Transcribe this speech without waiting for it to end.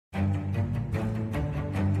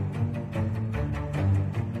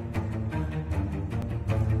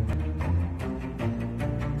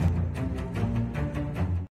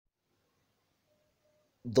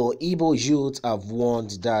The Igbo youth have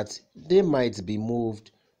warned that they might be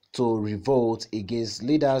moved to revolt against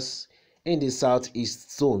leaders in the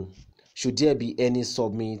southeast zone should there be any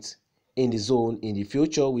summit in the zone in the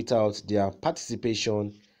future without their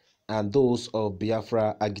participation and those of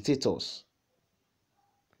Biafra agitators.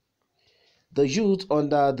 The youth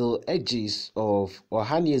under the aegis of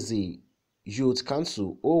Ohanaeze Youth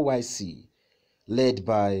Council (OYC), led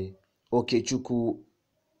by Okechukwu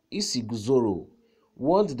Isiguzoro,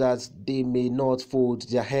 warned that they may not fold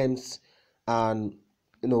their hands and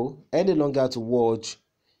any longer to watch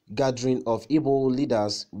gathering of Igbo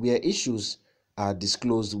leaders where issues are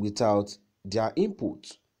disclosed without their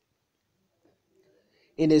input.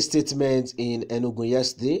 In a statement in Enugu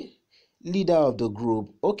yesterday, leader of the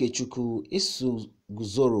group Okechukwu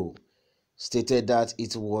Isiguzoro stated that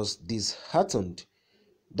it was disheartened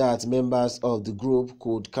that members of the group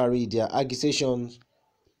could carry their accusations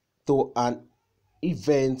to an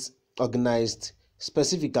event organized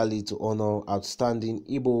specifically to honor outstanding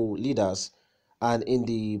Igbo leaders and in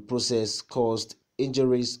the process caused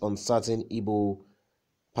injuries on certain Igbo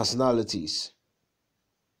personalities.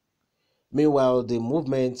 Meanwhile, the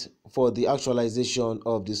movement for the actualization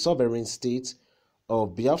of the sovereign state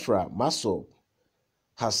of Biafra, MASOB,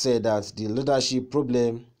 has said that the leadership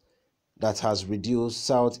problem that has reduced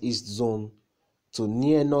Southeast Zone to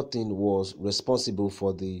near nothing was responsible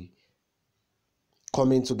for the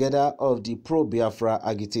coming together of the pro-Biafra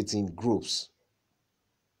agitating groups.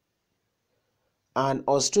 An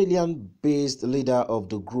Australian-based leader of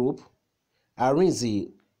the group, Arinze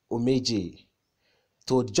Omeje,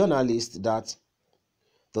 told journalists that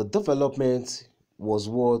the development was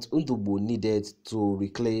what Ndugbo needed to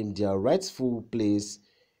reclaim their rightful place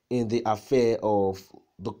in the affair of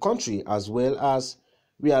the country as well as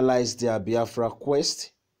realize their Biafra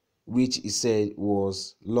quest, which he said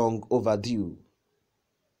was long overdue.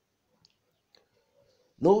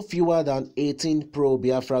 No fewer than 18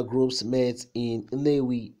 pro-Biafra groups met in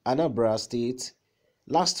Nnewi, Anambra State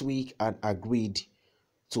last week and agreed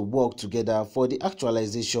to work together for the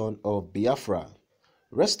actualization of Biafra,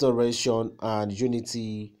 restoration and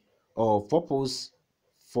unity of purpose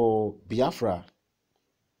for Biafra.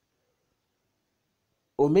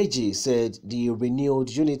 Omeje said the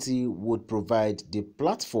renewed unity would provide the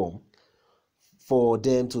platform for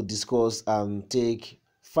them to discuss and take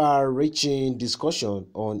far-reaching discussion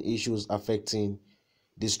on issues affecting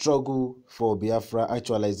the struggle for Biafra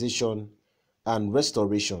actualization and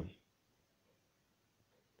restoration.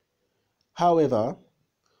 However,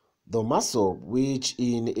 the MASOB, which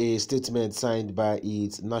in a statement signed by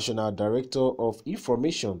its National Director of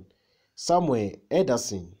Information, Samuel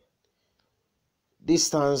Ederson,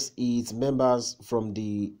 distanced its members from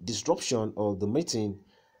the disruption of the meeting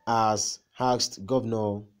as asked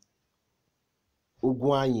Governor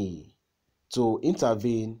Ugwuanyi to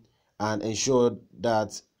intervene and ensure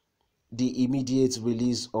that the immediate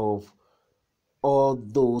release of all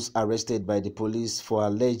those arrested by the police for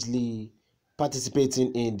allegedly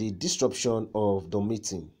participating in the disruption of the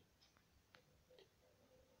meeting.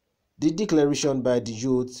 The declaration by the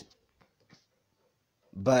youth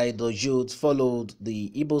followed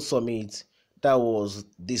the Igbo summit that was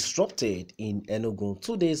disrupted in Enugu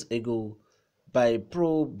 2 days ago by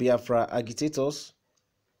pro-Biafra agitators,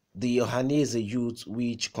 the Ohanaeze youth,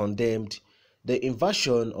 which condemned the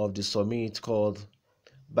inversion of the summit called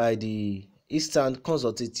by the Eastern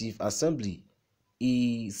Consultative Assembly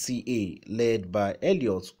 (ECA) led by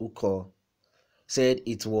Elliot Uko, said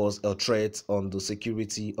it was a threat on the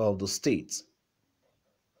security of the state.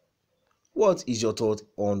 What is your thought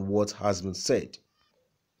on what has been said?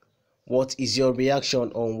 What is your reaction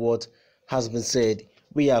on what has been said?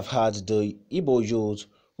 We have had the Igbo youth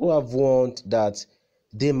who have warned that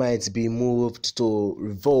they might be moved to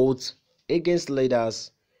revolt against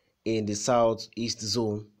leaders in the southeast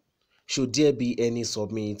zone should there be any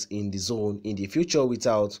summit in the zone in the future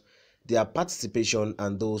without their participation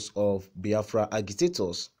and those of Biafra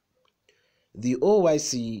agitators. The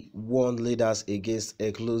OYC warned leaders against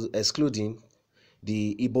excluding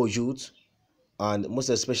the Igbo youth and most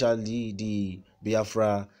especially the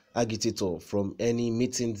Biafra agitator from any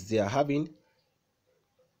meetings they are having.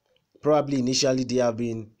 Probably initially they have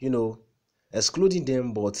been, excluding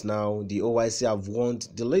them, but now the OYC have warned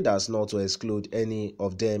the leaders not to exclude any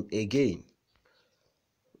of them again.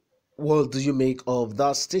 What do you make of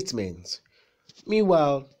that statement?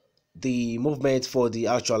 Meanwhile, the movement for the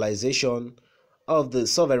actualization of the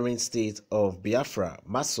sovereign state of Biafra,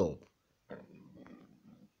 MASOB,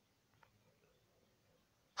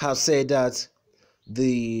 have said that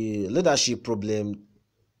the leadership problem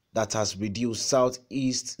that has reduced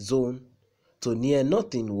Southeast Zone to near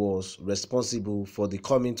nothing was responsible for the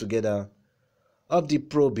coming together of the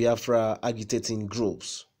pro-Biafra agitating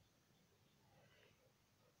groups.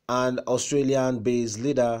 An Australian-based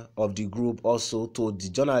leader of the group also told the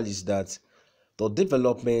journalists that the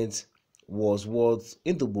development was what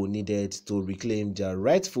Igbo needed to reclaim their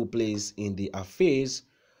rightful place in the affairs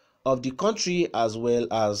of the country, as well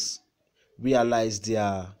as realize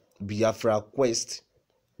their Biafra quest,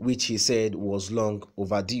 which he said was long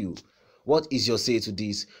overdue. What is your say to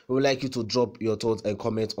this? We would like you to drop your thoughts and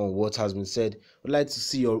comment on what has been said. We'd like to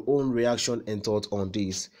see your own reaction and thoughts on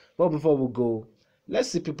this. But before we go, let's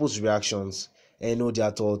see people's reactions and know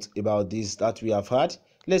their thoughts about this that we have had.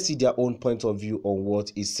 Let's see their own point of view on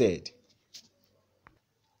what is said.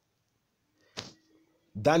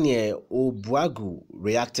 Daniel Obuagu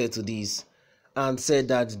reacted to this and said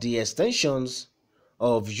that the extensions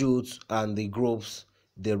of youth and the groups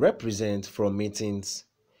they represent from meetings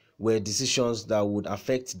were decisions that would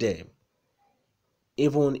affect them,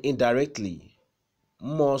 even indirectly,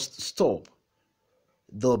 must stop.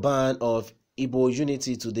 The ban of Igbo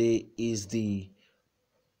unity today is the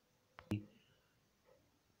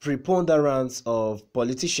preponderance of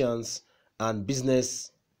politicians and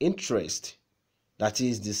business interests, that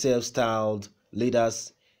is, the self-styled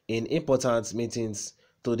leaders in important meetings,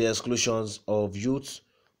 to the exclusions of youth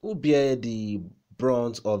who bear the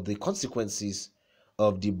brunt of the consequences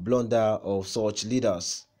of the blunder of such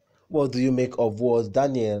leaders. What do you make of what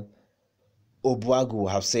Daniel Obuagu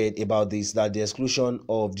have said about this, that the exclusion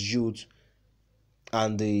of the youth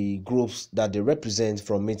and the groups that they represent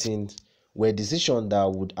from meetings were decisions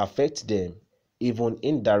that would affect them even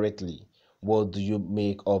indirectly? What do you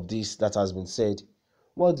make of this that has been said?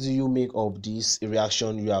 What do you make of this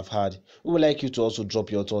reaction you have had? We would like you to also drop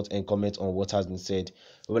your thoughts and comment on what has been said.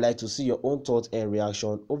 We would like to see your own thoughts and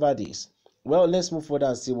reaction over this. Well, let's move further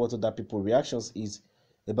and see what other people's reactions is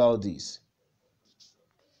about this.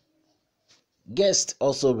 Guest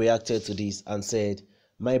also reacted to this and said,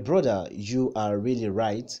 "My brother, you are really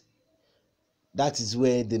right. That is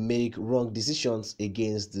where they make wrong decisions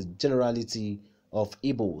against the generality of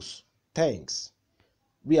Igbos. Thanks."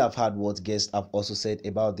 We have heard what guests have also said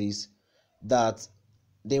about this, that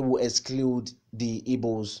they will exclude the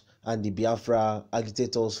Igbos and the Biafra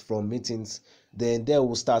agitators from meetings, then they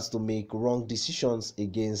will start to make wrong decisions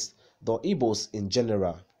against the Igbos in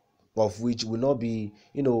general, of which will not be,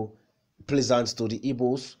 pleasant to the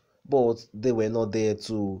Igbos, but they were not there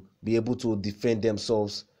to be able to defend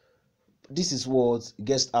themselves. This is what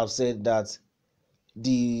guests have said, that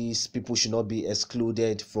these people should not be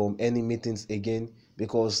excluded from any meetings again,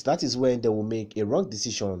 because that is when they will make a wrong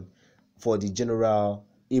decision for the general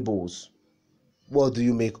Igbos. What do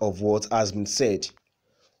you make of what has been said?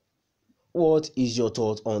 What is your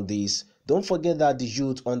thought on this? Don't forget that the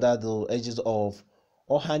youth under the edges of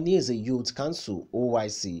Ohanaeze Youth Council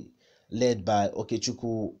 (OYC), led by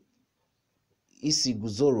Okechukwu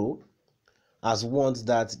Isiguzoro, has warned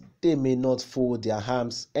that they may not fold their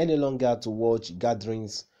arms any longer to watch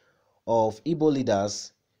gatherings of Igbo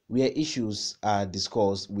leaders where issues are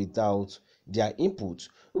discussed without their input.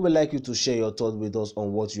 We would like you to share your thoughts with us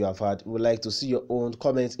on what you have heard. We would like to see your own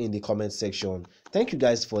comments in the comment section. Thank you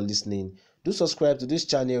guys for listening. Do subscribe to this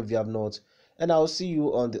channel if you have not, and I'll see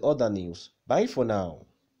you on the other news. Bye for now.